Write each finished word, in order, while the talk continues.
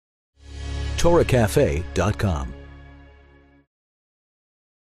TorahCafe.com.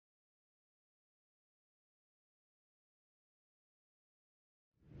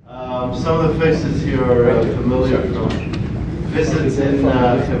 Some of the faces here are familiar from visits in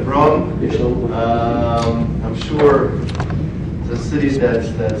Hebron. I'm sure it's a city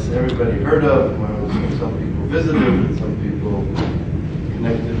that's everybody heard of. Some people visited, and some people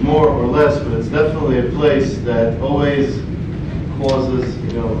connected more or less, but it's definitely a place that always causes,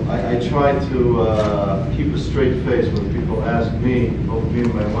 I try to keep a straight face when people ask me, both me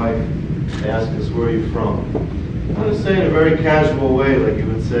and my wife, they ask us, where are you from? I'm going to say in a very casual way, like you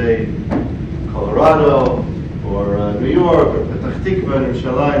would say Colorado, or New York, or Petach Tikva, or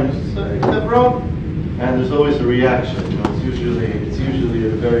Yerushalayim, just say Hebron, and there's always a reaction. It's usually a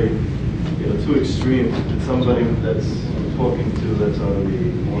very, two extremes. It's somebody that's talking to that's on the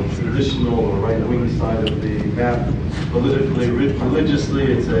more traditional or right-wing side of the map. Politically, religiously,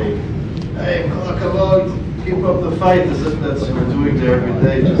 it's a, hey, kol hakavod, keep up the fight, as if that's what we're doing there every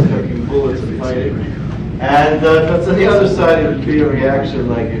day, just taking bullets and fighting. And that's on the other side, it would be a reaction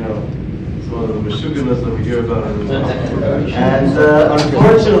like, it's one of the meshuganas that we hear about on the news. And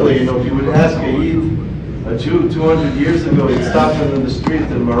unfortunately, if you would ask a Jew 200 years ago, he'd stop him in the street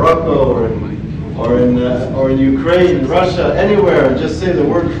in Morocco or in Ukraine, Russia, anywhere, and just say the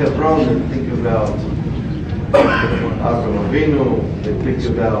word Hebron and think about Avraham Avinu, they think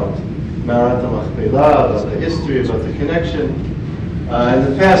about Marat HaMachpelah, about the history, about the connection. In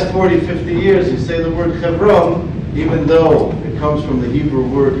the past 40, 50 years, you say the word Hebron, even though it comes from the Hebrew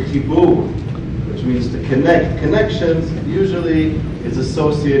word chibur, which means to connect. Connections, usually, is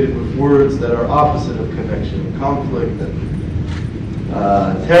associated with words that are opposite of connection, conflict, and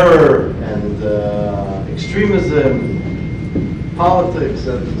terror, and extremism, politics,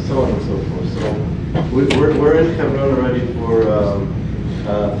 and so on and so forth. So we're in Hebron already for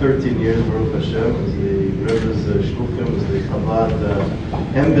 13 years, Baruch Hashem, as the Rebbe's Shluchim, as the Chabad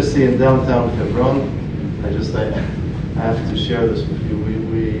embassy in downtown Hebron. I have to share this with you.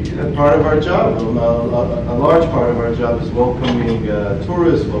 Part of our job, a large part of our job is welcoming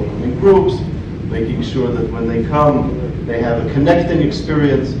tourists, welcoming groups, making sure that when they come, they have a connecting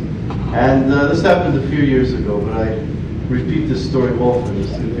experience. And this happened a few years ago, but I repeat this story often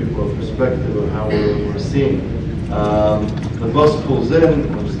just to give people a perspective of how we're seeing. The bus pulls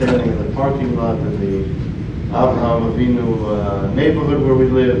in, I'm standing in the parking lot in the Avraham Avinu neighborhood where we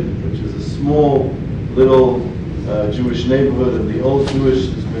live, which is a small, little Jewish neighborhood, and the old Jewish,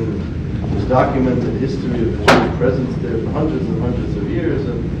 there's documented history of the Jewish presence there for hundreds and hundreds of years,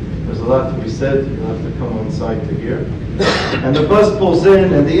 and there's a lot to be said. You'll have to come on site to hear. And the bus pulls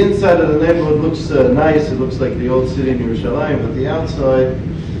in, and the inside of the neighborhood looks nice. It looks like the old city in Yerushalayim, but the outside,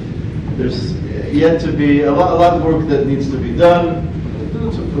 there's yet to be a lot of work that needs to be done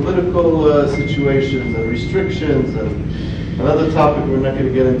due to political situations and restrictions, and another topic we're not going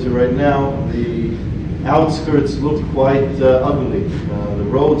to get into right now. The outskirts look quite ugly.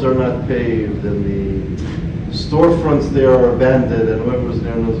 The roads are not paved, and the storefronts there are abandoned, and whoever was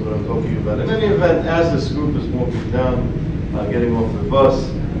there knows what I'm talking about. In any event, as this group is walking down, getting off the bus,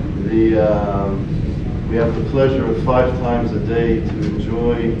 we have the pleasure of 5 times a day to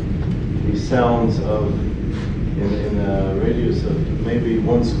enjoy the sounds of, in a radius of maybe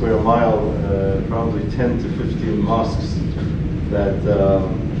 1 square mile, probably 10 to 15 mosques that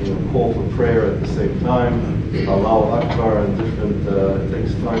call for prayer at the same time. Allahu Akbar and different, it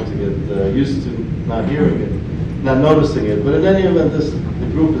takes time to get used to not hearing it, not noticing it. But in any event, the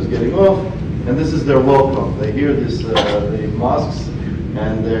group is getting off, and this is their welcome. They hear this, the mosques,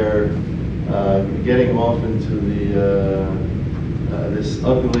 and they're getting off into this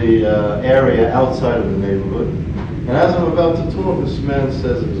ugly area outside of the neighborhood. And as I'm about to talk, this man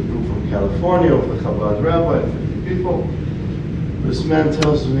says, it was a group from California with a Chabad Rabbi, 50 people. This man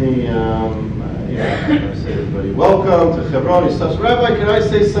tells me, I say, everybody, welcome to Hebron. He stops, Rabbi, can I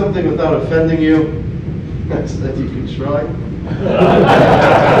say something without offending you? I said, you can try.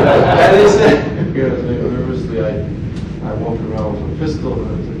 And he said, nervously, I walk around with a pistol.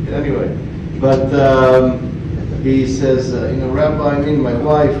 Anyway, but he says, Rabbi, my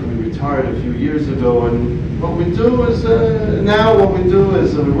wife, we retired a few years ago, and what we do is,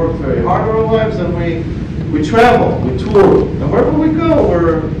 we work very hard all our lives, and we travel, we tour, and wherever we go,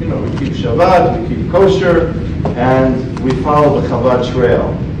 we keep Shabbat, we keep kosher, and we follow the Chabad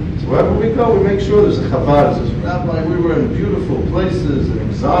trail. So wherever we go, we make sure there's a Chabad. He says, Rabbi, we were in beautiful places and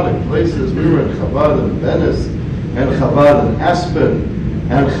exotic places. We were in Chabad in Venice, and Chabad in Aspen,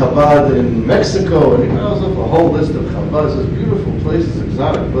 and Chabad in Mexico, and he goes up a whole list of Chabad. He says, beautiful places,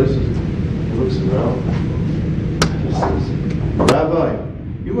 exotic places. He looks around. He says, Rabbi,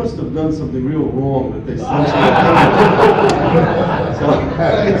 you must have done something real wrong that they sent you. So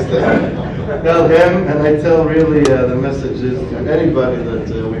I tell him, and I tell really the message is to anybody that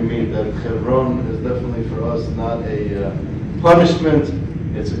we meet that Hebron is definitely for us not a punishment.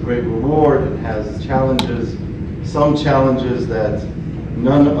 It's a great reward. It has challenges, some challenges that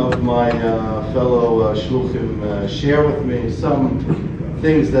none of my fellow shluchim share with me, some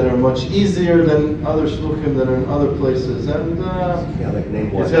things that are much easier than other shluchim that are in other places, and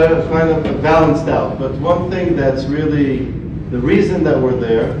it's kind of balanced out. But one thing that's really the reason that we're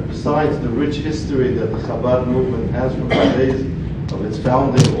there, besides the rich history that the Chabad movement has from the days of its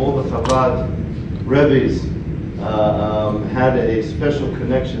founding, all the Chabad Rebbes had a special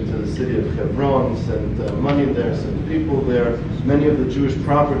connection to the city of Hebron, sent money there, sent people there. Many of the Jewish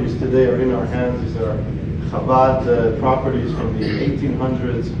properties today are in our hands. These are Chabad properties from the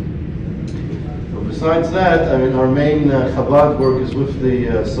 1800s. So besides that, I mean, our main Chabad work is with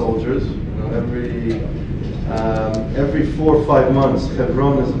the soldiers. You know, every 4 or 5 months,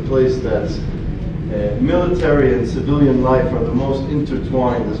 Hebron is a place that's military and civilian life are the most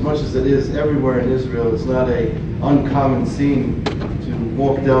intertwined. As much as it is everywhere in Israel, it's not a uncommon scene to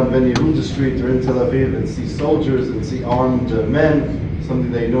walk down Ben Yehuda Street or in Tel Aviv and see soldiers and see armed men,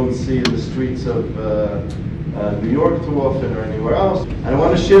 something that you don't see in the streets of New York too often or anywhere else. And I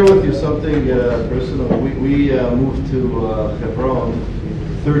want to share with you something personal. We moved to Hebron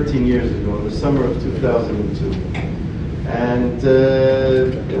 13 years ago, in the summer of 2002. And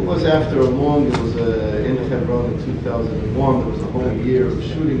it was after it was in Hebron in 2001. There was a whole year of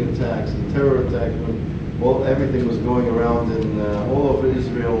shooting attacks and terror attacks. Everything was going around in all over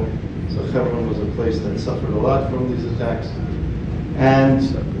Israel. So Hebron was a place that suffered a lot from these attacks. And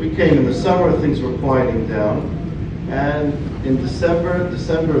we came in the summer, things were quieting down. And in December of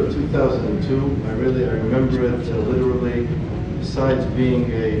 2002, I remember it literally. Besides being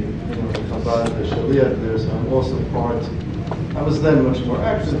a Chabad Shaliach there, so I'm also part. I was then much more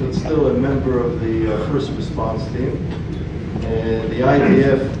active, but still a member of the first response team. The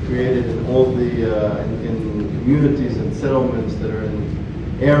IDF created in all the in communities and settlements that are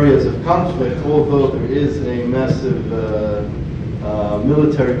in areas of conflict. Although there is a massive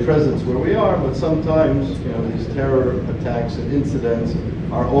military presence where we are, but sometimes these terror attacks and incidents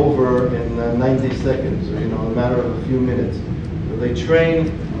are over in 90 seconds, or a matter of a few minutes. They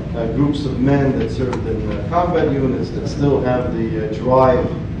train groups of men that served in combat units that still have the drive,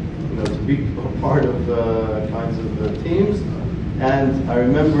 to be a part of kinds of teams. And I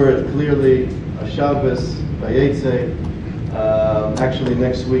remember it clearly. Shabbos, Vayetze. Actually,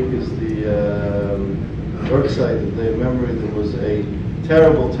 next week is the work site, the day of memory. There was a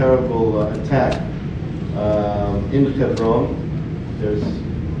terrible, terrible attack in Hebron. There's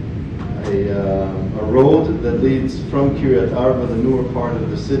a road that leads from Kiryat Arba, the newer part of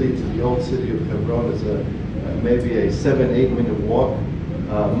the city, to the old city of Hebron. Is maybe a 7-8 minute walk.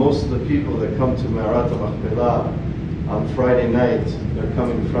 Most of the people that come to Me'arat HaMachpelah on Friday night, they're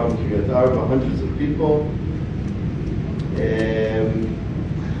coming from Kiryat Arba, hundreds of people.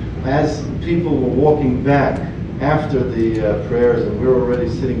 As people were walking back after the prayers, and we were already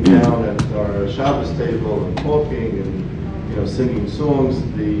sitting down at our Shabbos table and talking and singing songs,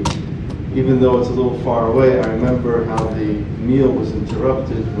 even though it's a little far away, I remember how the meal was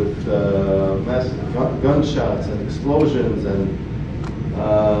interrupted with massive gunshots and explosions, and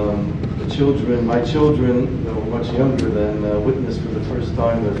my children, that were much younger than, witnessed for the first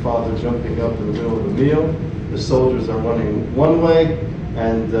time their father jumping up in the middle of the meal. The soldiers are running one way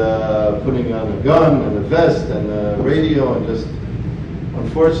and putting on a gun and a vest and a radio, and just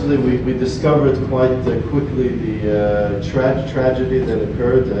unfortunately, we discovered quite quickly the tragedy that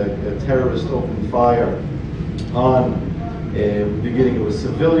occurred. A terrorist opened fire on, beginning it was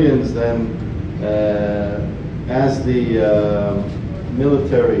civilians, then as the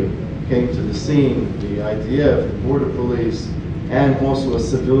military came to the scene, the IDF, the border police, and also a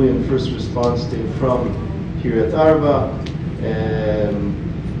civilian first response team from Kiryat Arba,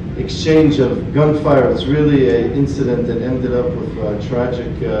 exchange of gunfire. It was really an incident that ended up with a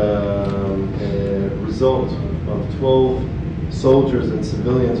tragic result of 12 soldiers and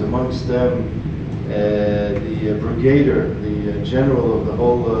civilians, amongst them the brigadier, the general of the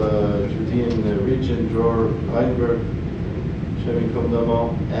whole Judean region, Dror Weinberg, Shem Yikom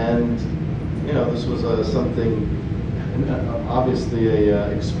Damo. And this was something, obviously a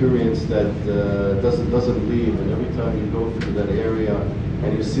experience that doesn't leave, and every time you go through that area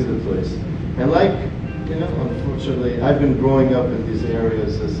and you see the place. And unfortunately, I've been growing up in these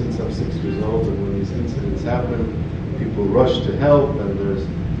areas since I'm 6 years old, and when these incidents happen, people rush to help, and there's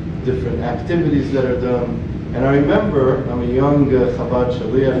different activities that are done. And I remember, I'm a young Chabad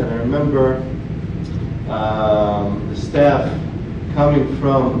Shaliach, and I remember the staff coming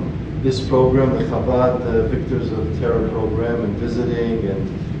from this program, the Chabad Victors of Terror program, and visiting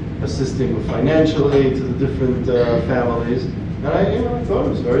and assisting with financial aid to the different families. And I thought it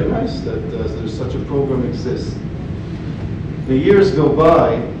was very nice that there's such a program exists. The years go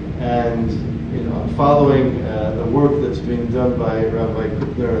by, and I'm following the work that's being done by Rabbi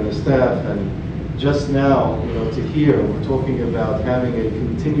Kutner and the staff, and just now, to hear, we're talking about having a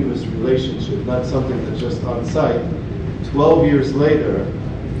continuous relationship, not something that's just on site. 12 years later,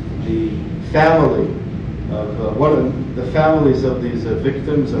 the family of one of the families of these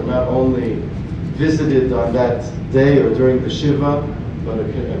victims are not only visited on that day or during the Shiva, but a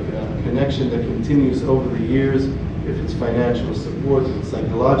connection that continues over the years. If it's financial support, if it's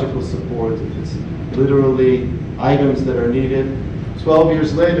psychological support, if it's literally items that are needed. 12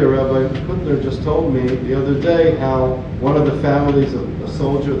 years later, Rabbi Kutner just told me the other day how one of the families of a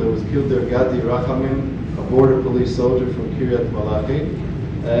soldier that was killed there, Gadi Rachamin, a border police soldier from Kiryat Malachi,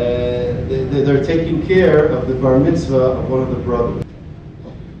 they're taking care of the bar mitzvah of one of the brothers.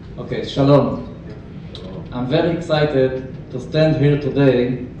 Okay, shalom. I'm very excited to stand here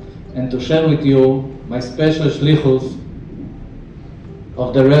today and to share with you my special shlichus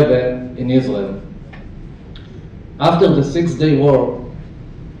of the Rebbe in Israel. After the 6-day war,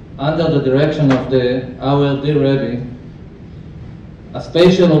 under the direction of our dear Rabbi, a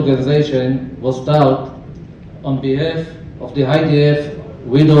special organization was started on behalf of the IDF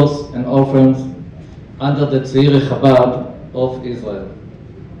widows and orphans under the Tziri Chabad of Israel.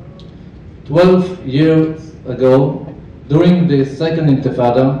 12 years ago, during the Second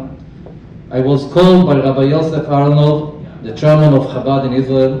Intifada, I was called by Rabbi Yosef Arnold, the chairman of Chabad in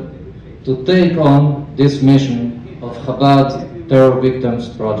Israel, to take on this mission of Chabad Terror Victims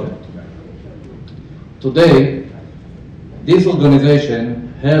Project. Today, this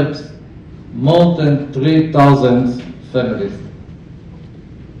organization helps more than 3,000 families.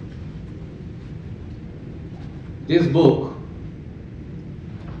 This book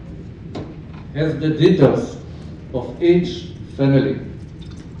has the details of each family.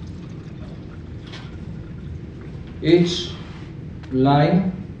 Each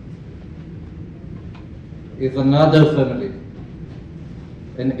line is another family,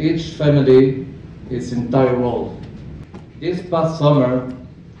 and each family is entire world. This past summer,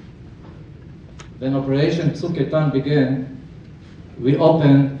 when Operation Tzuk Eitan began, we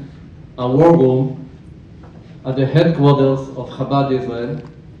opened a war room at the headquarters of Chabad Israel.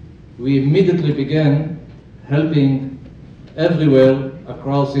 We immediately began helping everywhere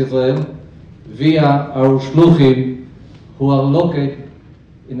across Israel via our shluchim who are located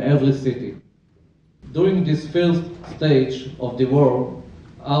in every city. During this first stage of the war,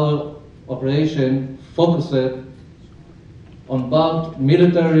 our operation focused on both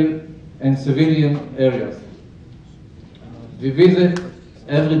military and civilian areas. We visit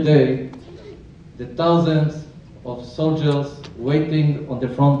every day the thousands of soldiers waiting on the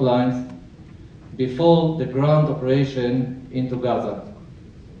front lines before the ground operation into Gaza.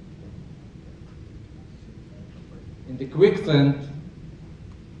 In the quicksand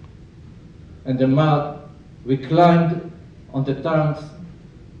and the mud, we climbed on the tanks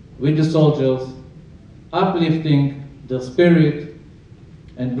with the soldiers, uplifting their spirit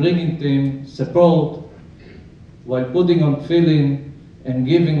and bringing them support while putting on filling and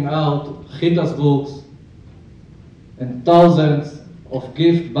giving out chitas books and thousands of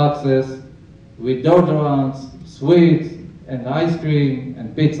gift boxes with deodorants, sweets, and ice cream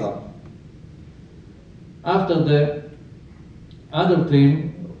and pizza. After the other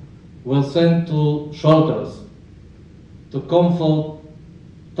team were sent to shelters to comfort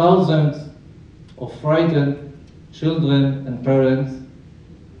thousands of frightened children and parents,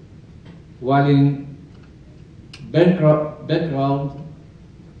 while in background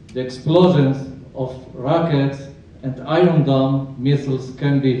the explosions of rockets and Iron Dome missiles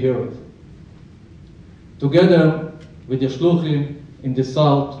can be heard. Together with the shluchim in the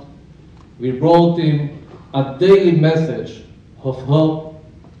south, we brought him a daily message of hope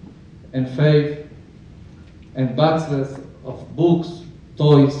and faith and boxes of books,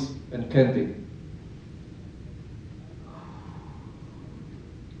 toys, and candy.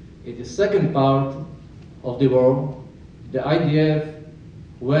 In the second part of the war, the IDF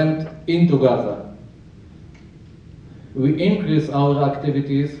went into Gaza. We increased our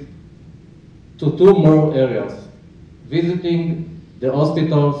activities to 2 more areas, visiting the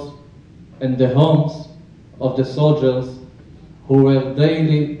hospitals and the homes of the soldiers who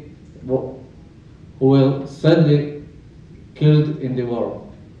were sadly killed in the war.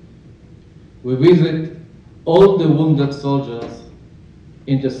 We visit all the wounded soldiers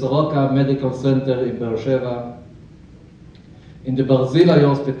in the Soroka Medical Center in Be'er Sheva, in the Barzilai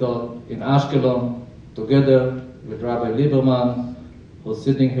Hospital in Ashkelon, together with Rabbi Lieberman, who's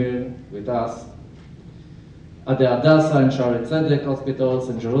sitting here with us, at the Hadassah and Shaarei Tzedek hospitals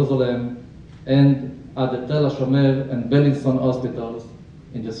in Jerusalem, and at the Tel HaShomer and Bellinson hospitals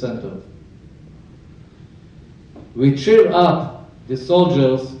in the center. We cheer up the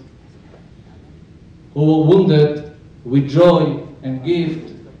soldiers who were wounded with joy and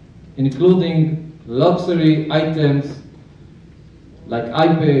gift, including luxury items like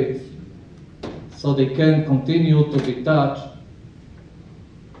iPads, so they can continue to be touched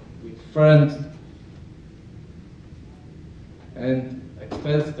with friends, and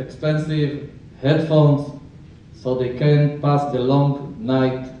expensive headphones, so they can pass the long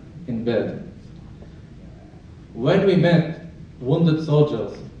night in bed. When we met wounded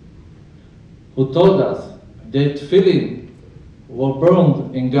soldiers who told us that tefillin were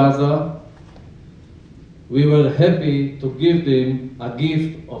burned in Gaza, we were happy to give them a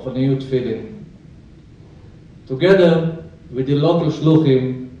gift of a new tefillin. Together with the local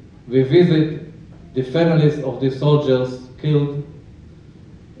shluchim, we visit the families of the soldiers killed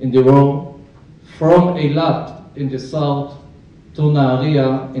in the war, from Eilat in the south to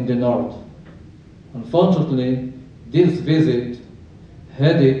Nahariya in the north. Unfortunately, this visit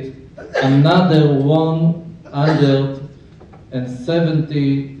headed another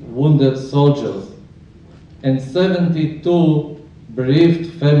 170 wounded soldiers and 72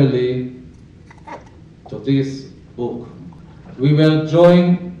 bereaved families to this book. We were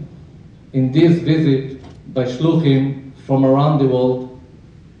joined in this visit by shluchim from around the world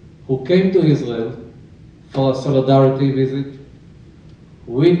who came to Israel for a solidarity visit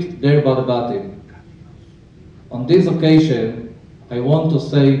with their Barabatim. On this occasion, I want to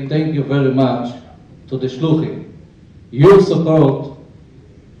say thank you very much to the shluchim. Your support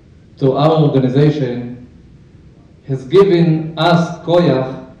to our organization has given us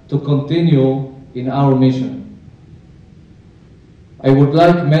koyach to continue in our mission. I would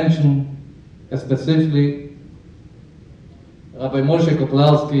like to mention specifically Rabbi Moshe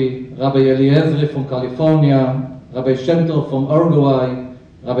Kotlarski, Rabbi Eliezer from California, Rabbi Shemtov from Uruguay,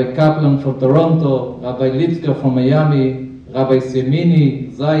 Rabbi Kaplan from Toronto, Rabbi Litzker from Miami, Rabbi Semini,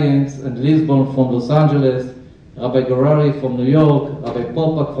 Zayens and Lisbon from Los Angeles, Rabbi Gorari from New York, Rabbi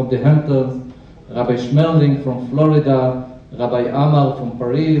Popak from the Hamptons, Rabbi Schmerling from Florida, Rabbi Amar from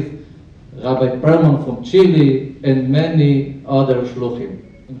Paris, Rabbi Perman from Chile, and many other shluchim.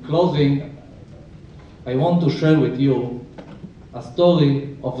 In closing, I want to share with you a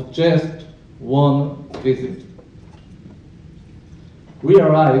story of just one visit. We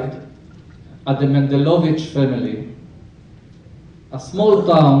arrived at the Mendelovich family, a small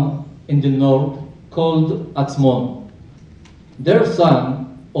town in the north called Atzmon. Their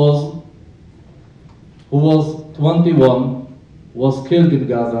son, Oz, who was 21, was killed in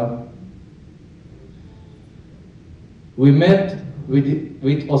Gaza. We met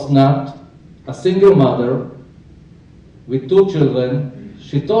with Osnat, a single mother with 2 children.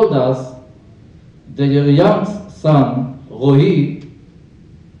 She told us that her young son, Rohi,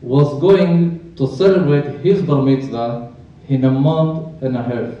 was going to celebrate his bar mitzvah in a month and a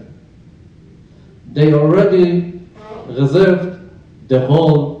half. They already reserved the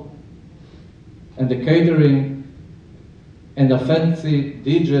hall and the catering and a fancy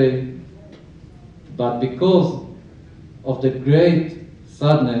DJ, but because of the great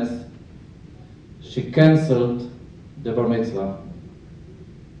sadness, she canceled the bar mitzvah.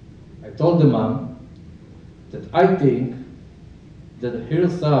 I told the mom that I think that her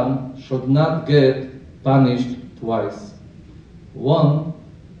son should not get punished twice. One,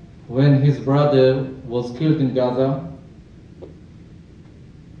 when his brother was killed in Gaza,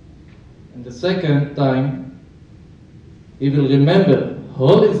 and the second time, he will remember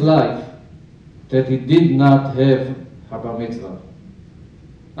all his life that he did not have a bar mitzvah.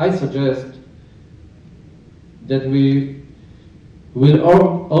 I suggest that we will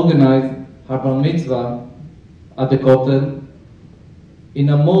organize a bar mitzvah at the Kotel in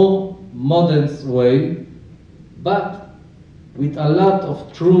a more modern way, but with a lot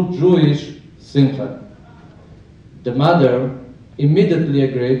of true Jewish simcha. The mother immediately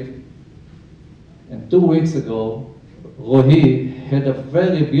agreed, and 2 weeks ago, Rohi had a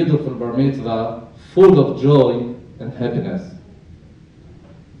very beautiful bar mitzvah full of joy and happiness.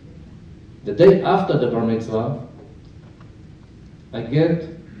 The day after the bar mitzvah, I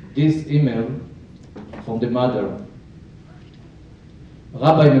get this email from the mother.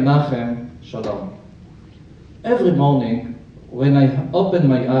 Rabbi Menachem, Shalom. Every morning when I open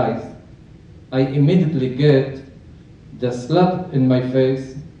my eyes, I immediately get the slap in my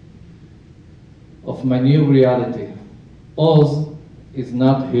face of my new reality. Oz is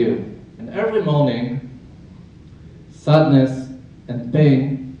not here. And every morning, sadness and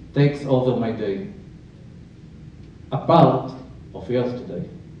pain takes over my day. A part of yesterday.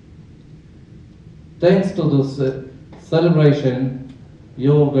 Thanks to this celebration,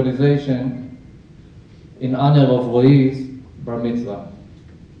 your organization, in honor of Roi's bar mitzvah.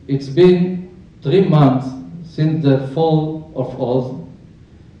 It's been 3 months since the fall of Oz,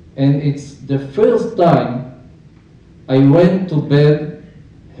 and it's the first time I went to bed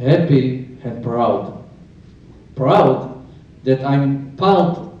happy and proud. Proud that I'm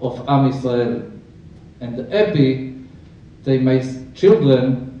part of Am Yisrael, and happy that my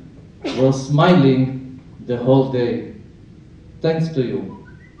children were smiling the whole day. Thanks to you.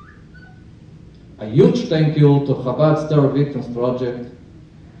 A huge thank you to Chabad Terror Victims Project.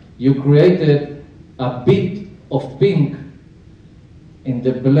 You created a bit of pink in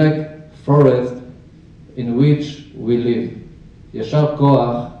the black forest in which we live. Yashar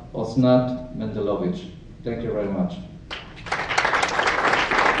Koach, Osnat Mendelovich. Thank you very much.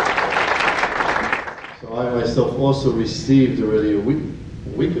 So I myself also received already a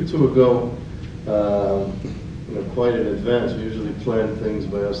week or two ago, quite in advance. We usually plan things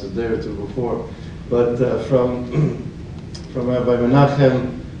by us a day or two before. But from Rabbi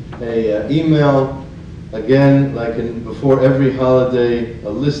Menachem, a email, again, like before every holiday, a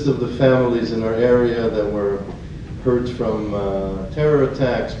list of the families in our area that were hurt from terror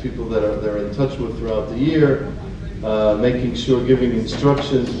attacks, people that they're in touch with throughout the year, making sure, giving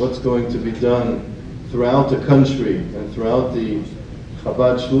instructions, what's going to be done throughout the country and throughout the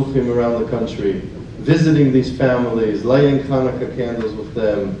Chabad Shluchim around the country, visiting these families, lighting Hanukkah candles with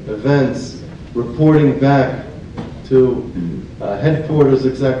them, events, reporting back to headquarters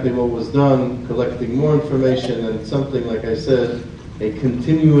exactly what was done, collecting more information, and something, like I said, a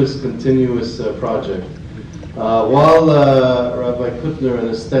continuous project. While Rabbi Kutner and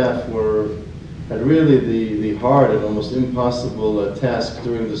his staff had really the hard and almost impossible task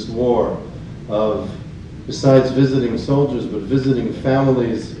during this war of, besides visiting soldiers, but visiting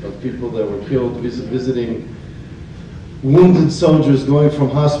families of people that were killed, visiting wounded soldiers, going from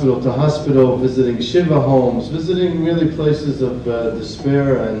hospital to hospital, visiting Shiva homes, visiting really places of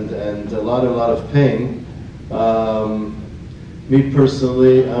despair and a lot of pain. Me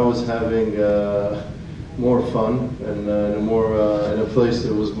personally, I was having more fun and in a place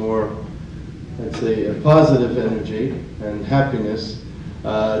that was more, I'd say, a positive energy and happiness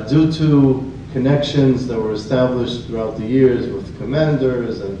due to connections that were established throughout the years with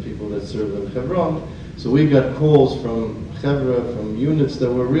commanders and people that served in Hebron. So we got calls from Hebron, from units that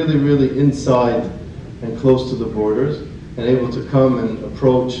were really inside and close to the borders, and able to come and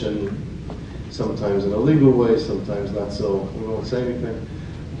approach, and sometimes in a legal way, sometimes not so, we won't say anything.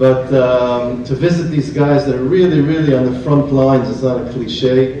 But to visit these guys that are really on the front lines, it's not a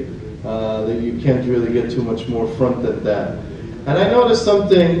cliche, that you can't really get too much more front than that. And I noticed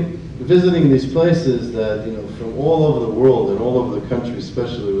something, visiting these places, that from all over the world and all over the country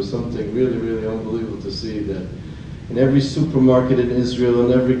especially, was something really unbelievable to see, that in every supermarket in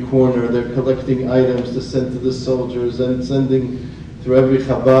Israel, in every corner, they're collecting items to send to the soldiers and sending through every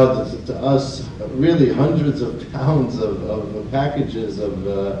Chabad to us, really hundreds of pounds of packages of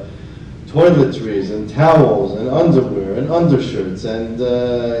toiletries and towels and underwear and undershirts and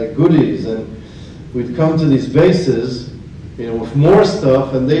goodies. And we'd come to these bases with more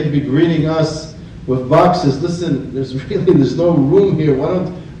stuff, and they'd be greeting us with boxes. Listen, there's no room here.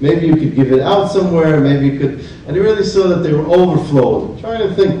 Maybe you could give it out somewhere, maybe you could. And you really saw that they were overflowed. Trying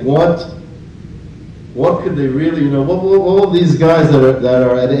to think what could they really, all of these guys that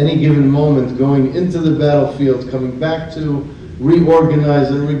are at any given moment going into the battlefield, coming back to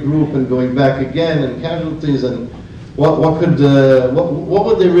reorganize and regroup and going back again, and casualties, and what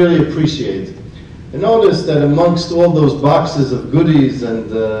would they really appreciate? I noticed that amongst all those boxes of goodies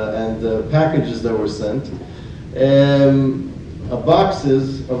and packages that were sent,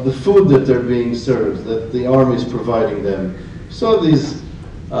 boxes of the food that they're being served, that the army is providing them. So these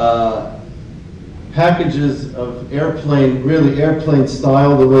packages of airplane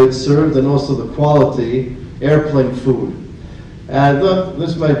style, the way it's served, and also the quality, airplane food. And I thought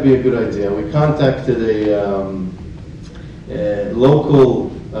this might be a good idea. We contacted a local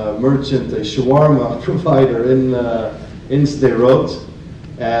merchant, a shawarma provider in Sderot,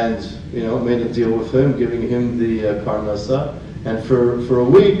 and made a deal with him, giving him the karnasa. And for a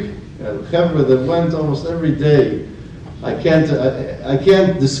week, Chevra that went almost every day. I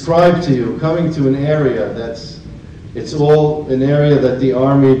can't describe to you coming to an area that's It's all an area that the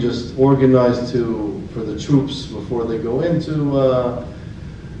army just organized for the troops before they go in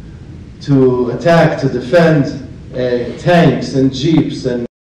to attack, to defend, tanks and jeeps, and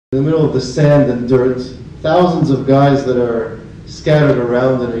in the middle of the sand and dirt, thousands of guys that are scattered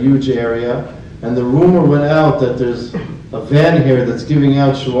around in a huge area. And the rumor went out that there's a van here that's giving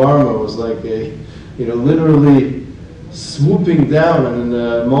out shawarma. It was like literally swooping down in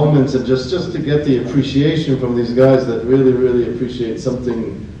moments, and just to get the appreciation from these guys that really, really appreciate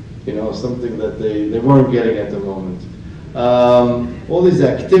something, something that they weren't getting at the moment. All these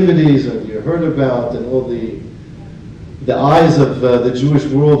activities that you heard about, and all the eyes of the Jewish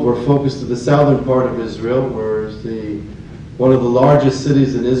world were focused to the southern part of Israel, where one of the largest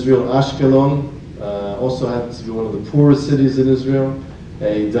cities in Israel, Ashkelon, also happens to be one of the poorest cities in Israel,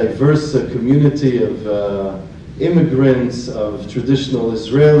 a diverse community of immigrants, of traditional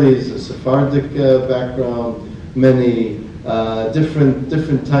Israelis, a Sephardic background, many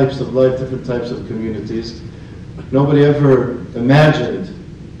different types of life, different types of communities. Nobody ever imagined,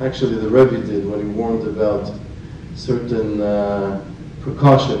 actually the Rabbi did when he warned about certain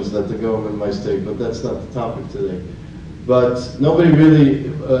precautions that the government might take, but that's not the topic today. But nobody really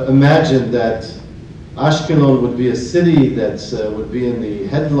imagined that Ashkelon would be a city that would be in the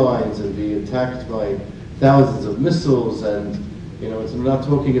headlines and be attacked by thousands of missiles, and we're not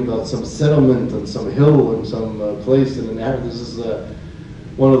talking about some settlement on some hill in some place in an area. This is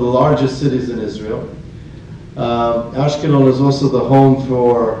one of the largest cities in Israel. Ashkelon is also the home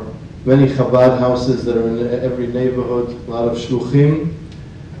for many Chabad houses that are in every neighborhood, a lot of shluchim.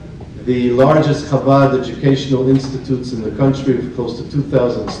 The largest Chabad educational institutes in the country, with close to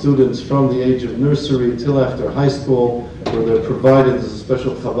 2,000 students from the age of nursery till after high school, where they're provided, there's a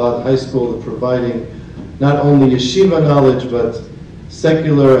special Chabad high school, they're providing not only yeshiva knowledge, but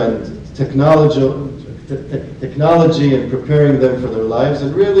secular and technology, and preparing them for their lives,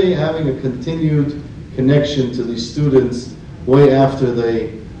 and really having a continued connection to these students way after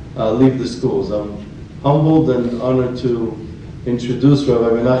they leave the schools. I'm humbled and honored to introduce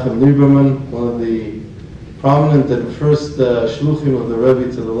Rabbi Lieberman, one of the prominent and first shluchim of the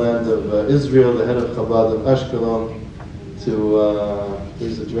Rabbi to the land of Israel, the head of Chabad of Ashkelon, to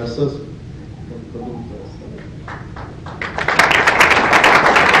please address us.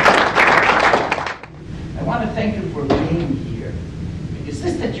 I want to thank you for being here, because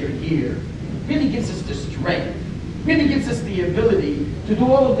this that you're here really gives us the strength, really gives us the ability to do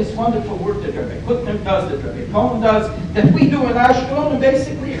all of this wonderful work that Rabbi Kutner does, that Rabbi Cohen does, that we do in Ashkelon, and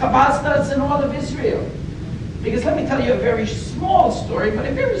basically Chabad does in all of Israel. Because let me tell you a very small story, but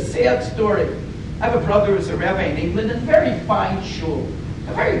a very sad story. I have a brother who's a rabbi in England, and a very fine shul,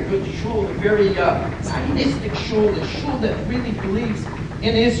 a very good shul, a very Zionistic shul, a shul that really believes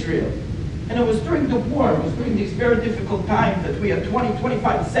in Israel. And it was during the war, it was during these very difficult times that we had 20,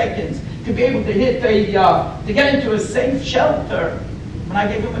 25 seconds to be able to hit to get into a safe shelter. When I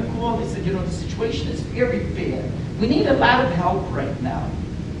gave him a call, they said, the situation is very bad. We need a lot of help right now.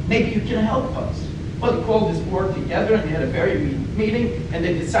 Maybe you can help us. Well, they called this board together, and they had a very meeting, and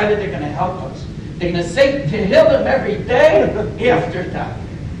they decided they're going to help us. They're going to say Tehillim every day after that.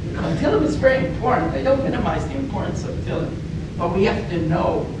 Tehillim is very important. I don't minimize the importance of Tehillim, but we have to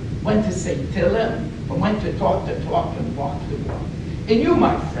know when to say Tehillim, but when to talk and walk to walk. And you,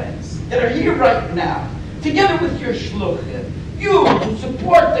 my friends, that are here right now, together with your shluchim, you who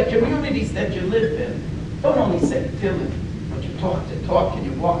support the communities that you live in, don't only say Tehillim, but you talk the talk and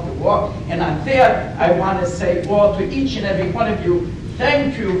you walk the walk. And on that, I want to say all to each and every one of you,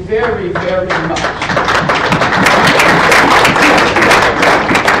 thank you very, very much.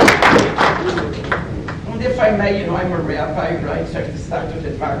 And if I may, I'm a rabbi, right? So I have to start with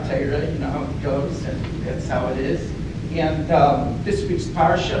the Dvar Torah, how it goes, and that's how it is. And this week's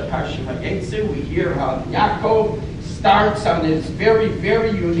Parsha Vayetze, we hear how Yaakov starts on his very,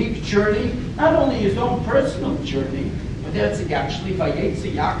 very unique journey, not only his own personal journey, but that's actually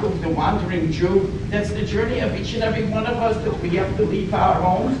Vayetze Yaakov, the wandering Jew. That's the journey of each and every one of us, that we have to leave our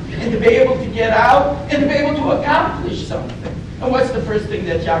homes and to be able to get out and to be able to accomplish something. And what's the first thing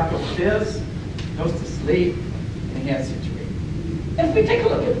that Yaakov does? He goes to sleep and he has a dream. And if we take a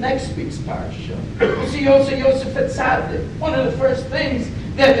look at next week's parsha, we'll see Yosef and Tzaddik. One of the first things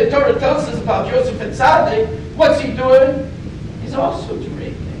that the Torah tells us about Yosef and Tzaddik, what's he doing? He's also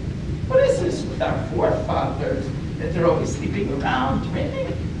dreaming. What is this with our forefathers, that they're always sleeping around,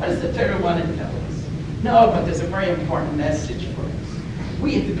 dreaming? What does the Torah want to tell us? No, but there's a very important message for us.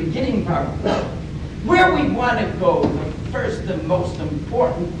 We, at the beginning of our book, where we want to go, the first and most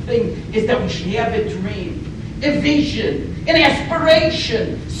important thing is that we should have a dream. a vision, an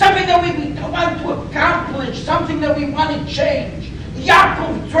aspiration, something that we want to accomplish, something that we want to change.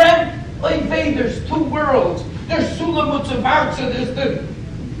 Yaakov dreamt, there's two worlds. There's Sulam Utzavarza, there's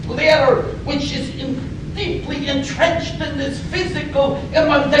the ladder which is deeply entrenched in this physical and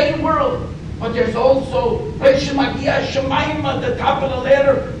mundane world. But there's also Shemagia Shemaima, the top of the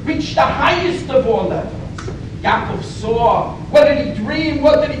ladder, reached the highest of all levels. Yaakov saw. What did he dream?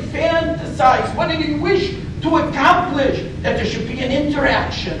 What did he fantasize? What did he wish to accomplish? That there should be an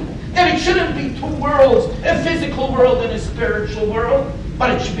interaction. That it shouldn't be two worlds, a physical world and a spiritual world,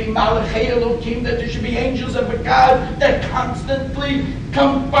 but it should be Malachei Elokim, that there should be angels of a God that constantly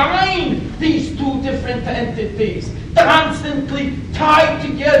combine these two different entities, constantly tie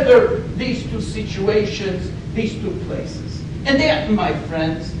together these two situations, these two places. And that, my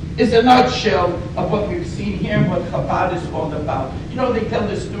friends, is a nutshell of what we've seen here and what Chabad is all about. You know, they tell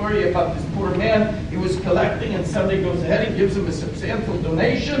the story about this poor man. He was collecting, and somebody goes ahead and gives him a substantial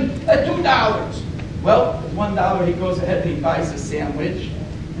donation at $2. Well, with $1 he goes ahead and he buys a sandwich,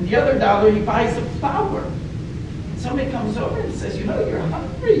 and the other $1 he buys a flower. And somebody comes over and says, you know, you're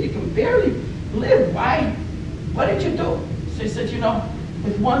hungry, you can barely live. Why? What did you do? So he said, you know,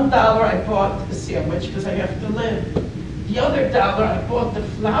 with $1 I bought a sandwich because I have to live. The other $1 I bought the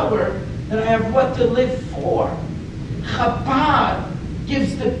flower that I have what to live for. Chabad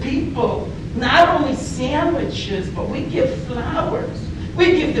gives the people not only sandwiches, but we give flowers.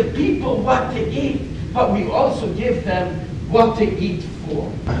 We give the people what to eat, but we also give them what to eat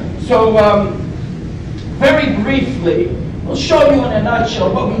for. So, very briefly, I'll show you in a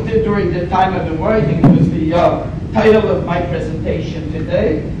nutshell what we did during the time of the war. I think it was the title of my presentation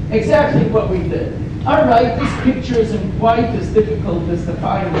today. Exactly what we did. All right, this picture isn't quite as difficult as to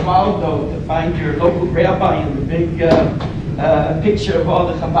find Waldo, to find your local rabbi in the big picture of all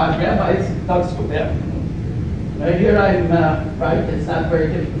the Chabad rabbis. That's go back. Right here I'm, right, it's not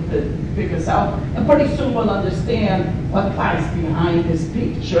very difficult to pick us out. And pretty soon we'll understand what lies behind this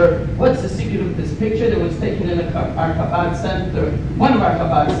picture. What's the secret of this picture that was taken in our Chabad center, one of our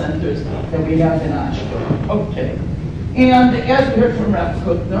Chabad centers that we have in Ashkelon. Okay. And as we heard from Rabbi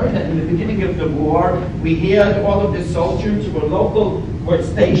Kutner, that in the beginning of the war, we had all of the soldiers who were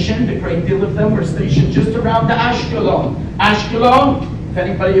stationed, a great deal of them were stationed just around the Ashkelon. Ashkelon, if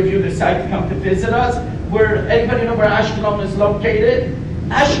anybody of you decide to come to visit us, anybody know where Ashkelon is located?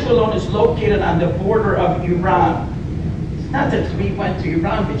 Ashkelon is located on the border of Iran. It's not that we went to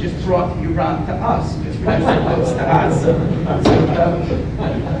Iran, we just brought Iran to us, because we're close to us.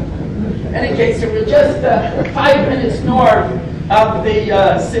 In any case, so we're just 5 minutes north of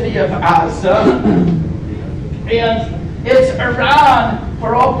the city of Gaza, and it's Iran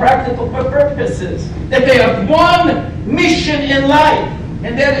for all practical purposes. That they have one mission in life,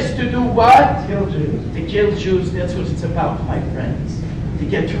 and that is to do what? Kill Jews. To kill Jews. That's what it's about, my friends. To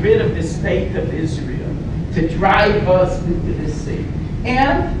get rid of the state of Israel, to drive us into the sea,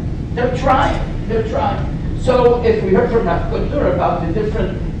 and they're trying. They're trying. So, if we heard from Rabbi Kutner about the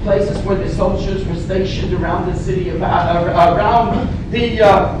different places where the soldiers were stationed around the city of, around the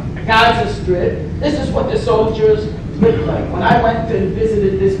Gaza Strip, this is what the soldiers lived like. When I went and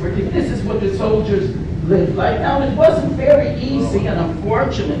visited this is what the soldiers lived like. Now, it wasn't very easy, and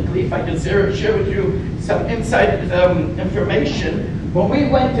unfortunately, if I can share with you some inside information, when we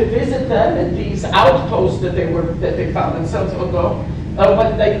went to visit them at these outposts that they found themselves,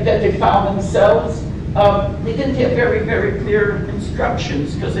 they didn't have very, very clear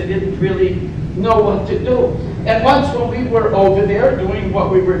instructions because they didn't really know what to do. And once when we were over there doing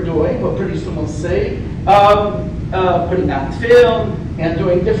what we were doing, what pretty soon we'll say, putting on film and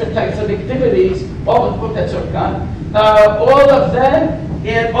doing different types of activities, all of them,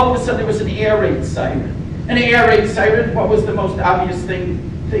 and all of a sudden there was an air raid siren. An air raid siren, what was the most obvious thing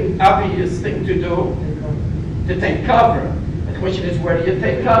to do? To take cover. The question is, where do you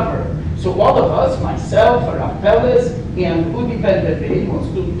take cover? So all of us, myself, Rabbi, and Udi Ben David, we'll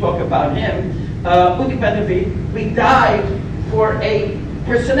soon talk about him, Udi Ben David, we died for a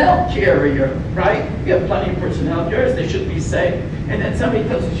personnel carrier, right? We have plenty of personnel carriers, they should be safe. And then somebody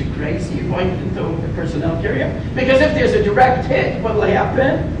tells us, you're crazy, you're going into a personnel carrier. Because if there's a direct hit, what will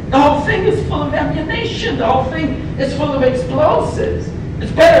happen? The whole thing is full of ammunition, the whole thing is full of explosives.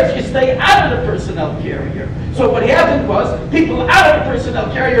 It's better if you stay out of the personnel carrier. So what happened was, people out of the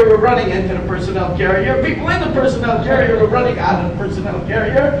personnel carrier were running into the personnel carrier, people in the personnel carrier were running out of the personnel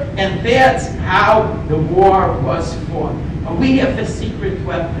carrier, and that's how the war was fought. And we have the secret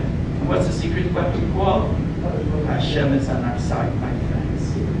weapon. And what's the secret weapon called? Hashem is on our side, my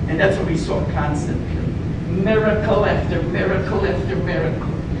friends. And that's what we saw constantly. Miracle after miracle after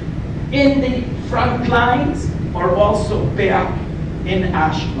miracle. In the front lines, are also back in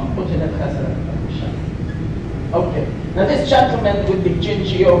Ashkelon. Okay, now this gentleman with the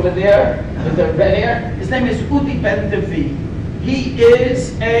gingy over there, with the red hair, his name is Udi Ben Davi. He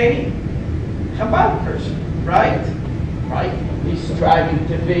is a Chabad person, right? Right? He's striving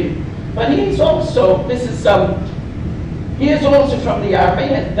to be. But he's also, he is also from the army,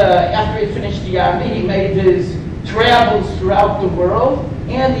 and after he finished the army, he made his travels throughout the world,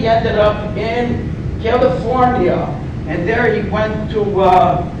 and he ended up in California. And there he went to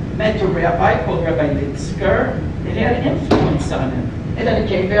met a rabbi called Rabbi Litzker. It had an influence on him. And then he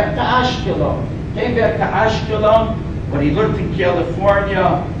came back to Ashkelon. What he learned in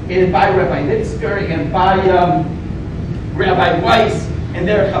California, and by Rabbi Litzker and by Rabbi Weiss in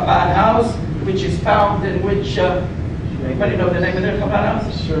their Chabad house, which is found in which, anybody know the name of their Chabad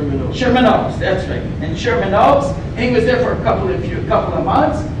house? Sherman Oaks. Sherman Oaks, that's right. In Sherman Oaks, and he was there for a couple of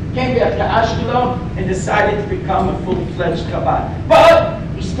months, came back to Ashkelon, and decided to become a full-fledged Chabad. But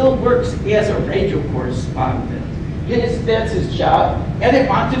he still works as a radio correspondent. That's his job, and they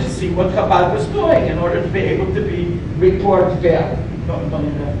wanted to see what Chabad was doing in order to be able to report back.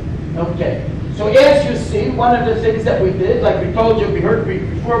 Okay. So as you see, one of the things that we did, like we told you,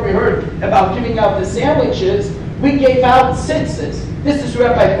 before we heard about giving out the sandwiches, we gave out tzitzis. This is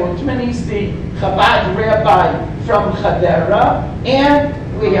Rabbi Kutner. He's the Chabad rabbi from Hadera, and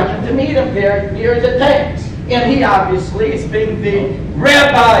we happened to meet him there near the tanks. And he obviously is being the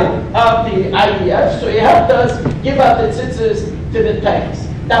rabbi of the IDF, so he helped us give out the tzitzis to the tanks.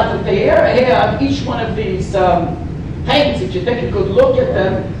 Now, the they have each one of these tanks, if you take a good look at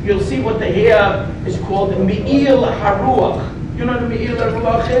them, you'll see what they have is called Me'il HaRuach. You know what Me'il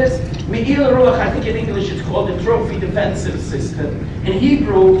HaRuach is? Me'il HaRuach, I think in English it's called the Trophy Defensive System. In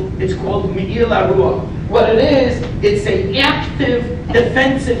Hebrew, it's called Me'il HaRuach. What it is, it's an active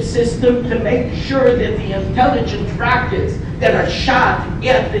defensive system to make sure that the intelligent rockets that are shot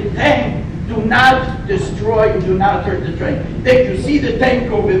at the tank do not destroy, do not hurt the tank. You see the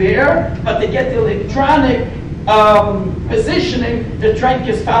tank over there, but they get the electronic positioning, the tank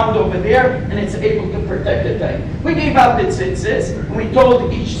is found over there, and it's able to protect the tank. We gave out the tzitzis, and we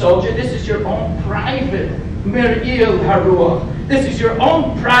told each soldier, this is your own private Me'il HaRuach. This is your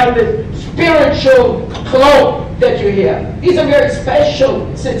own private spiritual cloak that you have. These are very special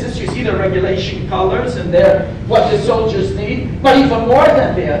tzitzis. You see the regulation colors, and they're what the soldiers need. But even more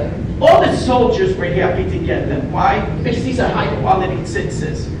than that, all the soldiers were happy to get them. Why? Because these are high-quality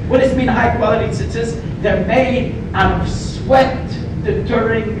tzitzis. What does it mean high-quality tzitzis? They're made out of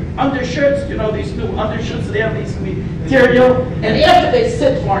sweat-deterring undershirts. You know these new undershirts, they have these material. And after they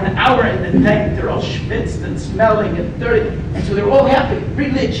sit for an hour in the tank, they're all schwitzed and smelling and dirty. And so they're all happy,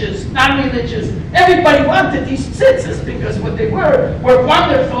 religious, non-religious. Everybody wanted these tzitzis because what they were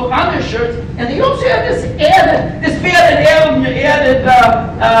wonderful undershirts. And they also had this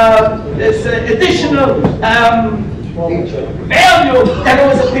additional value that it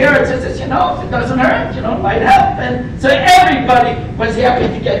was a pair of tzitzis. You know, if it doesn't hurt, you know, it might help. And so everybody was happy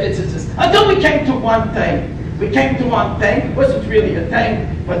to get the tzitzis. Until we came to one thing. It wasn't really a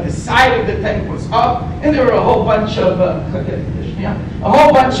tank, but the side of the tank was up, and there were a whole bunch of falafels,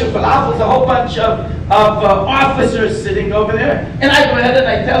 a whole bunch of officers sitting over there. And I go ahead and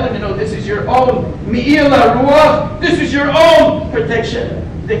I tell them, you know, this is your own Me'il HaRuach, this is your own protection.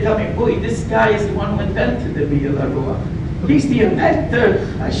 They tell me, boy, this guy is the one who invented the Me'il HaRuach. He's the inventor.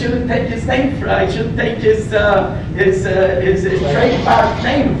 I shouldn't take his name for. I shouldn't take his trademark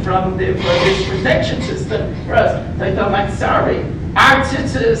name for this protection system for us. So I told him, I'm sorry. Our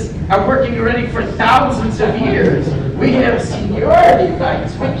tzitzis are working already for thousands of years. We have seniority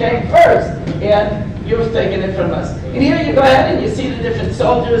rights. We came first, and you've taken it from us. And here you go ahead and you see the different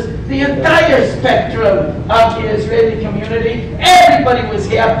soldiers, the entire spectrum of the Israeli community. Everybody was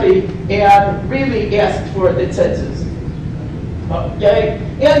happy and really asked for the tzitzis. Okay,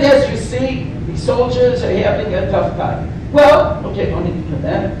 and as you see, the soldiers are having a tough time. Well, okay, don't need to do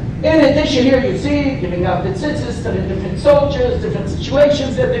that. In addition, here you see giving out the tzitzis to the different soldiers, different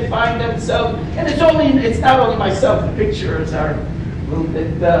situations that they find themselves. And it's not only myself. The pictures are a little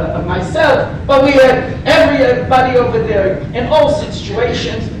bit of myself, but we had everybody over there in all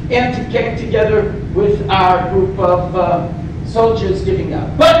situations, and came together with our group of soldiers giving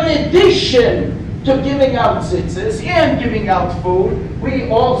out. But in addition to giving out tzitzis and giving out food, we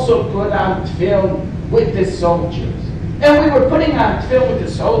also put out film with the soldiers. And we were putting on film with the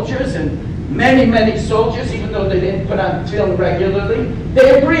soldiers, and many soldiers, even though they didn't put on film regularly, they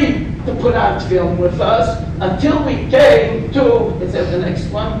agreed to put on film with us until we came to, is that the next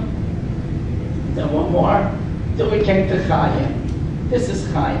one? Is that one more? Till we came to Chaim. This is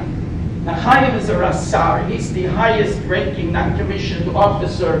Chaim. Now, Chaim is a Rassar. He's the highest ranking non-commissioned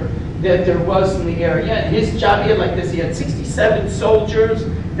officer that there was in the area. And his job, he had like this, he had 67 soldiers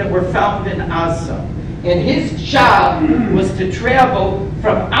that were found in Gaza. And his job was to travel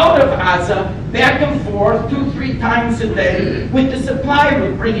from out of Gaza back and forth 2-3 times a day with the supply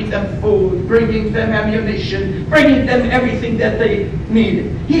route, bringing them food, bringing them ammunition, bringing them everything that they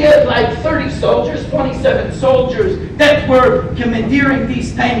needed. He had like 30 soldiers, 27 soldiers that were commandeering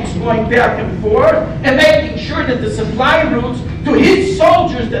these tanks going back and forth and making sure that the supply routes to his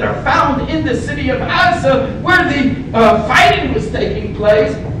soldiers that are found in the city of Gaza where the fighting was taking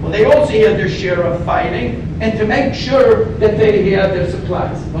place, well, they also had their share of fighting, and to make sure that they had their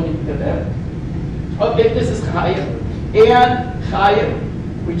supplies. Okay, this is Chaim. And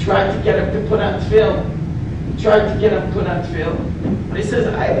Chaim, we tried to get him to put on film. We tried to get him to put on film. But he says,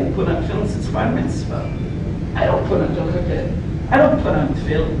 I haven't put on film since my mitzvah. I don't put on film. I don't put on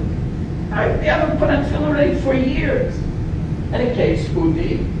film. I haven't put on film already for years. And in case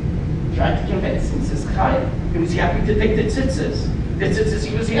Udi tried to convince him, he says, Chaim, he was happy to take the tzitzis. The tzitzis,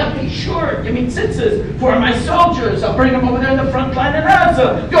 he was happy, sure, give me tzitzis for my soldiers. I'll bring them over there in the front line in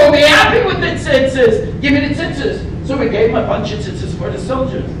Gaza. You'll be happy with the tzitzis. Give me the tzitzis. So we gave him a bunch of tzitzis for the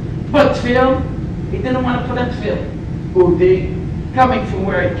soldiers. But tefillin, he didn't want to put on tefillin. Udi, coming from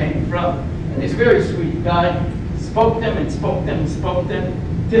where he came from, and he's a very sweet guy, spoke them and spoke them and spoke them,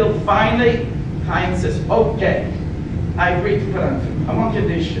 till finally, Chaim says, okay, I agree to put on tefillin. I'm on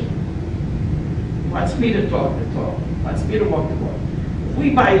condition. He wants me to talk the talk. Wants me to walk the walk. If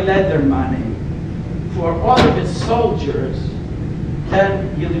we buy Lieberman for all of his soldiers,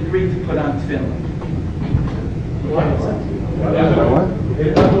 then he'll agree to put on tefillin. What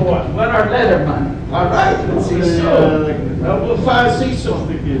are Lieberman? All right, let's see soon. We'll see soon.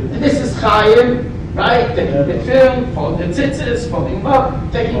 This is Chaim, right? Taking the film, folding the tzitzis, folding them up,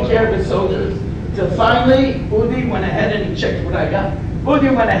 taking care of the soldiers. Till finally, Udi went ahead and he checked what I got.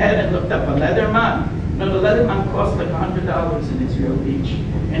 Udi went ahead and looked up a Lieberman. No, the Lieberman cost like $100 in Israel each.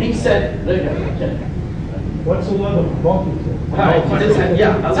 And he said, okay. What's a leather multi-tool? Right, what is that?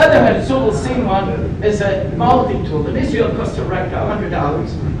 Yeah, a Lieberman, so we'll see one, is a multi-tool. In Israel, it costs a wreck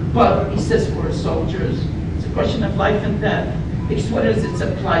 $100. But he says for soldiers, it's a question of life and death. Because what is it? It's a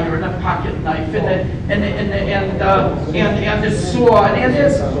plier and a pocket knife and a saw and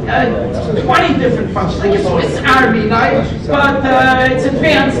there's 20 different functions. Like a Swiss Army knife, but it's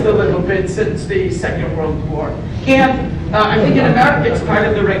advanced a little bit since the Second World War. And I think in America it's part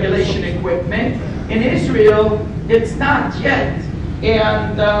of the regulation equipment. In Israel, it's not yet.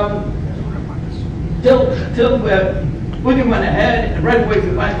 And till we went ahead and right away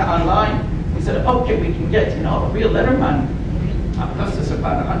we went online. We said, okay, we can get a real Lieberman. Cost us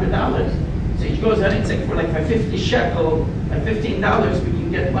about $100. So he goes ahead and says for like 50 shekel, like $15, we can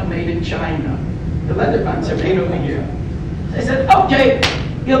get one made in China. The Liebermans are made over here. So I said, okay,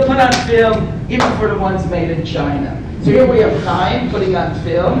 he'll put on film even for the ones made in China. So here we have Chaim putting on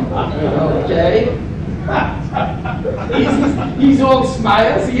film. Okay. He's all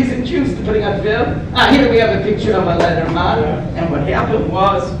smiles. He isn't used to putting on film. Here we have a picture of a Lieberman. And what happened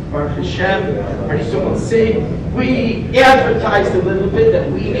was, Baruch Hashem, pretty soon we'll see, we advertised a little bit that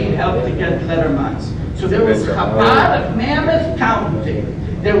we need help to get Liebermans. So there was Chabad of Mammoth County.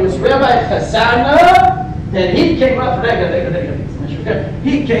 There was Rabbi Chazana, and he came up,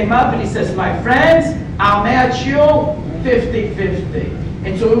 he came up and he says, my friends, I'll match you 50-50.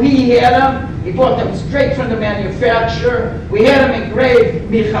 And so we had them, he bought them straight from the manufacturer. We had them engraved,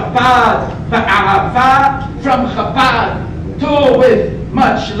 Mi Chabad Ba'ahava, from Chabad to with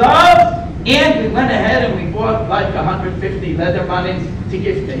much love. And we went ahead and we bought like 150 Liebermans to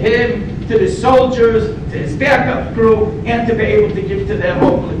give to him, to the soldiers, to his backup crew, and to be able to give to their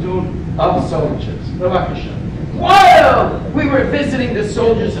whole platoon of soldiers. While we were visiting the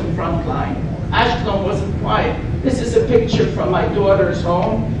soldiers in front line, Ashkelon wasn't quiet. This is a picture from my daughter's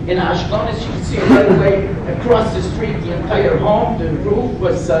home in Ashkelon. As you can see right away across the street, the entire home, the roof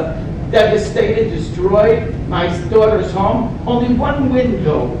was devastated, destroyed. My daughter's home, only one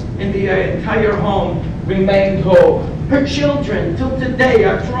window in the entire home remained whole. Her children, till today,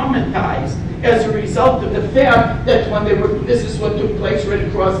 are traumatized as a result of the fact that when they were, this is what took place right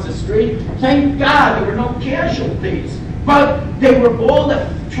across the street. Thank God there were no casualties, but they were all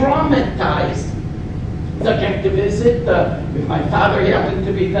traumatized. So I came to visit with my father. He happened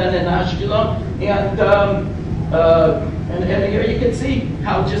to be then in Ashkelon, and here you can see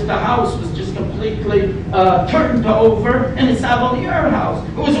how just the house was just completely turned over, and it's not only our house.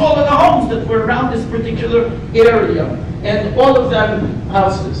 It was all of the homes that were around this particular area, and all of them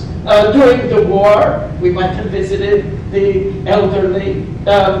houses. During the war, we went and visited the elderly.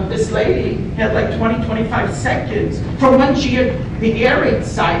 This lady had like 20, 25 seconds from when she heard the air raid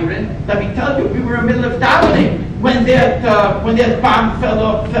siren. Let me tell you, we were in the middle of davening when that bomb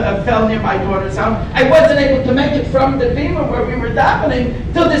fell near my daughter's house. I wasn't able to make it from the bima where we were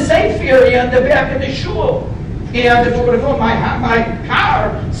davening to the safe area in the back of the shul. And if you would have thought, my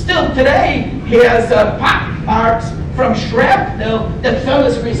car still today has pock marks from shrapnel that fell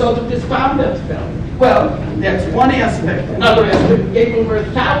as a result of this bomb that fell. Well, that's one aspect. Another aspect, we gave over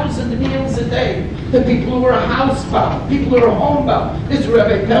 1,000 meals a day to people who were housebound, people who were homebound. This is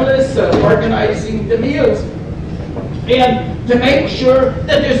Rabbi Pellis organizing the meals. And to make sure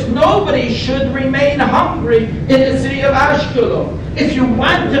that there's nobody should remain hungry in the city of Ashkelon. If you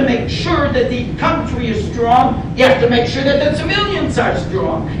want to make sure that the country is strong, you have to make sure that the civilians are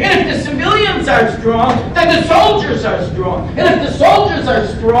strong. And if the civilians are strong, then the soldiers are strong. And if the soldiers are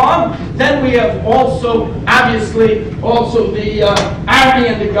strong, then we have also, obviously, also the army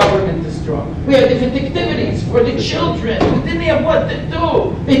and the government is strong. We have different activities for the children who didn't have what to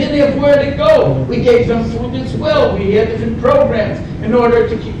do. They didn't have where to go. We gave them food as well. We had different programs in order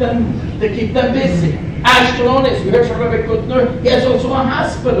to keep them busy. Ashkelon, as we heard from Rabbi Kutner, he has also a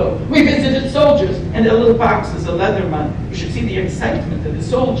hospital. We visited soldiers, and their little boxes of Lieberman. You should see the excitement of the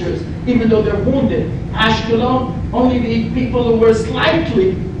soldiers, even though they're wounded. Ashkelon, only the people who were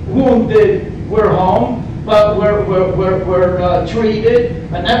slightly wounded were home, but were treated.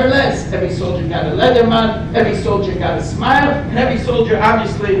 But nevertheless, every soldier got a Lieberman, every soldier got a smile, and every soldier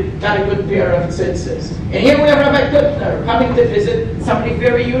obviously got a good pair of tzitzis. And here we have Rabbi Kutner coming to visit somebody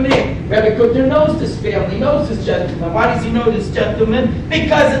very unique. Rabbi Kutner knows this family, knows this gentleman. Why does he know this gentleman?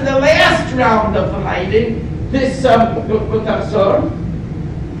 Because in the last round of fighting, this soldier's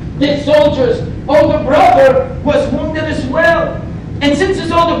older brother was wounded as well. And since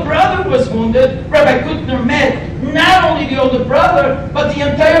his older brother was wounded, Rabbi Kutner met not only the older brother, but the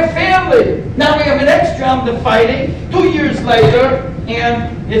entire family. Now we have an next round of fighting, 2 years later,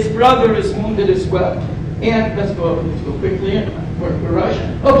 and his brother is wounded as well. And let's go quickly, we're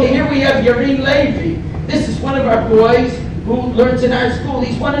rushing. Okay, here we have Yarin Levy. This is one of our boys who learns in our school.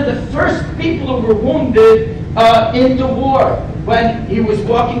 He's one of the first people who were wounded in the war. When he was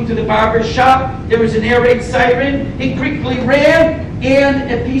walking to the barber shop, there was an air raid siren. He quickly ran,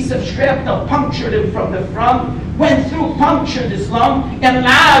 and a piece of shrapnel punctured him from the front, went through, punctured his lung, and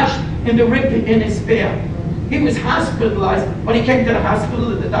lodged in the rib in his back. He was hospitalized. When he came to the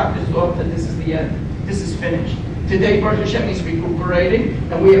hospital, the doctors thought that this is the end. This is finished. Today, Baruch Hashem, he's recuperating,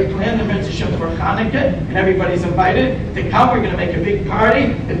 and we have planned the Baruch Hashem for Hanukkah, and everybody's invited to come. We're going to make a big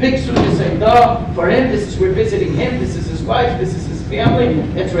party, a big Suda Seidah for him. We're visiting him. This is his wife. This is his family.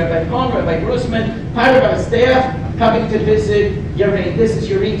 It's Rabbi Cohen, Rabbi Grossman, part of our staff coming to visit Yarin. This is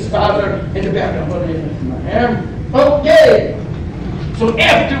Yarin's father in the background. Okay. So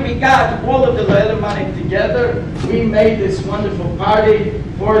after we got all of the Lieberman together, we made this wonderful party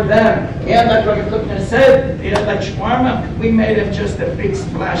for them. And like Rabbi Kutner said, they had like shawarma. We made it just a big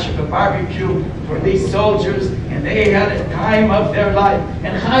splash of a barbecue for these soldiers, and they had a time of their life.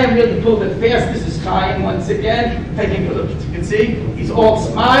 And Chaim really pulled it fast. This is Chaim once again, taking a look. As you can see, he's all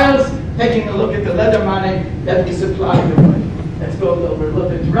smiles, taking a look at the Lieberman that we supplied them with. Let's go over a little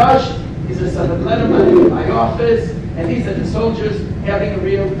bit rushed. These are some of the Lieberman in my office. And these are the soldiers having a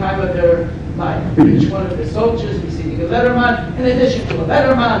real time of their life. Each one of the soldiers receiving a Lieberman, in addition to a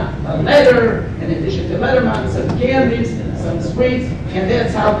Lieberman, a letter, in addition to Lieberman, some candies, some sweets, and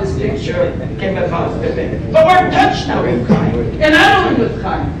that's how this picture came about. But we're touched now with Chaim, and not only with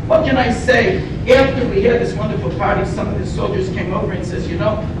Chaim. What can I say? After we had this wonderful party, some of the soldiers came over and says, you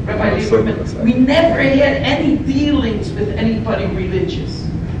know, Rabbi Lieberman, we never had any dealings with anybody religious.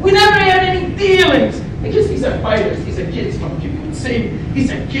 We never had any dealings. Because these are fighters, these are kids from kibbutzim, these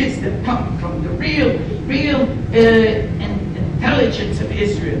are kids that come from the real intelligence of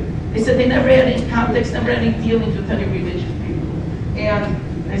Israel. They said they never had any contacts, never had any dealings with any religious people. And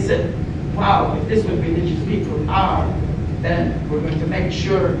they said, wow, if this is what religious people are, then we're going to make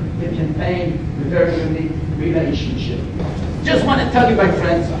sure we can maintain a very unique relationship. Just want to tell you, my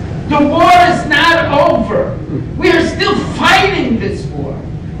friends, the war is not over. We are still fighting this war.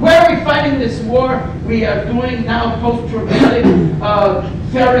 Where are we fighting this war? We are doing now post-traumatic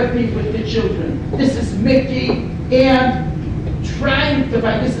therapy with the children. This is Mickey, and trying to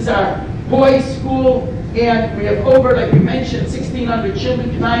find, this is our boys' school, and we have over, like we mentioned, 1,600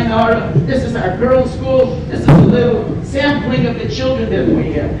 children, 9 hours. This is our girls' school. This is a little sampling of the children that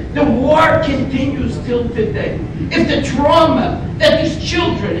we have. The war continues till today. If the trauma that these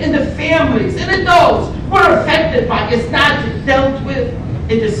children and the families and adults were affected by is not dealt with,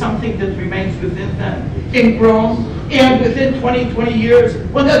 it is something that remains within them, ingrown And within 20 years,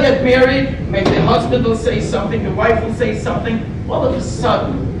 when they'll get married, maybe the husband will say something, the wife will say something. All of a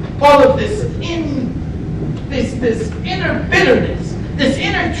sudden, all of this inner bitterness, this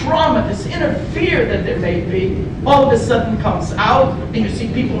inner trauma, this inner fear that there may be, all of a sudden comes out, and you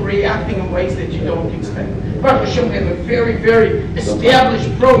see people reacting in ways that you don't expect. Baruch Hashem, we have a very, very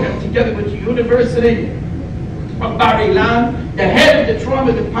established program together with the university from Bar Ilan, the head of the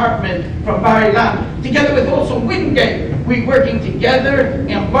trauma department from Bar Ilan, together with also Wingate. We're working together,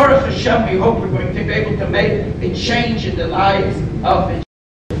 and Baruch Hashem, we hope we're going to be able to make a change in the lives of the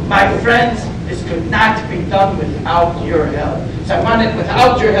my friends. This could not be done without your help. So I want it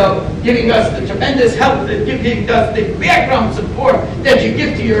without your help, giving us the tremendous help, that giving us the background support that you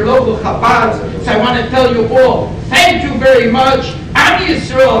give to your local Chabads. So I want to tell you all, thank you very much. Am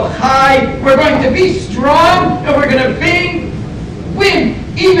Yisrael Chai. We're going to be strong, and we're going to win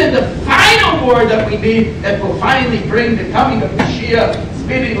even the final war that we need, that will finally bring the coming of Mashiach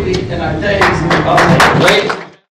speedily in our days.